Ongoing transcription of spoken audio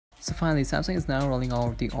So finally, Samsung is now rolling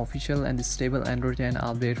out the official and the stable Android 10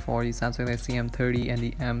 update for the Samsung Galaxy M30 and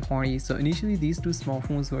the M20. So initially these two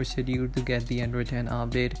smartphones were scheduled to get the Android 10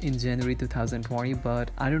 update in January 2020,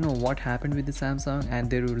 but I don't know what happened with the Samsung and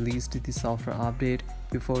they released the software update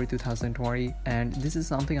before 2020, and this is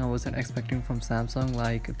something I wasn't expecting from Samsung.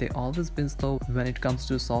 Like, they always been slow when it comes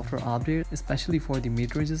to software update, especially for the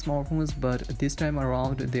mid-range smartphones, but this time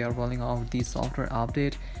around they are rolling out the software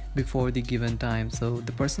update before the given time. So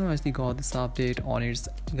the person who actually got this update on its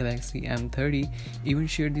Galaxy M30 even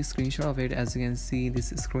shared the screenshot of it. As you can see,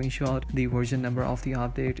 this screenshot, the version number of the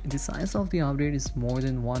update, the size of the update is more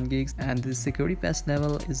than 1 gig, and the security patch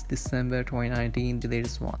level is December 2019, the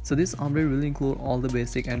latest one. So this update will include all the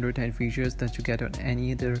basic Android 10 features that you get on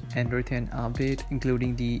any other Android 10 update,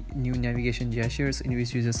 including the new navigation gestures in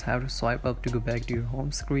which you just have to swipe up to go back to your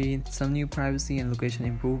home screen, some new privacy and location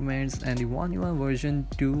improvements, and the One UI version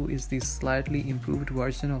 2 is the slightly improved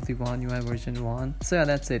version of the One UI version 1. So yeah,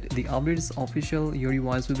 that's it. The update is official. Your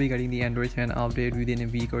device will be getting the Android 10 update within a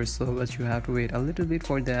week or so, but you have to wait a little bit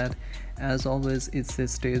for that. As always, it's a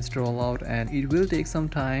staged rollout and it will take some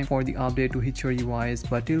time for the update to hit your device,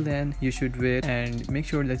 but till then you should wait, and make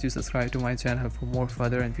sure that you subscribe to my channel for more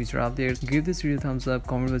further and future updates. Give this video a thumbs up,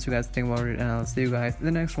 comment what you guys think about it, and I'll see you guys in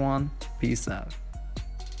the next one. Peace out.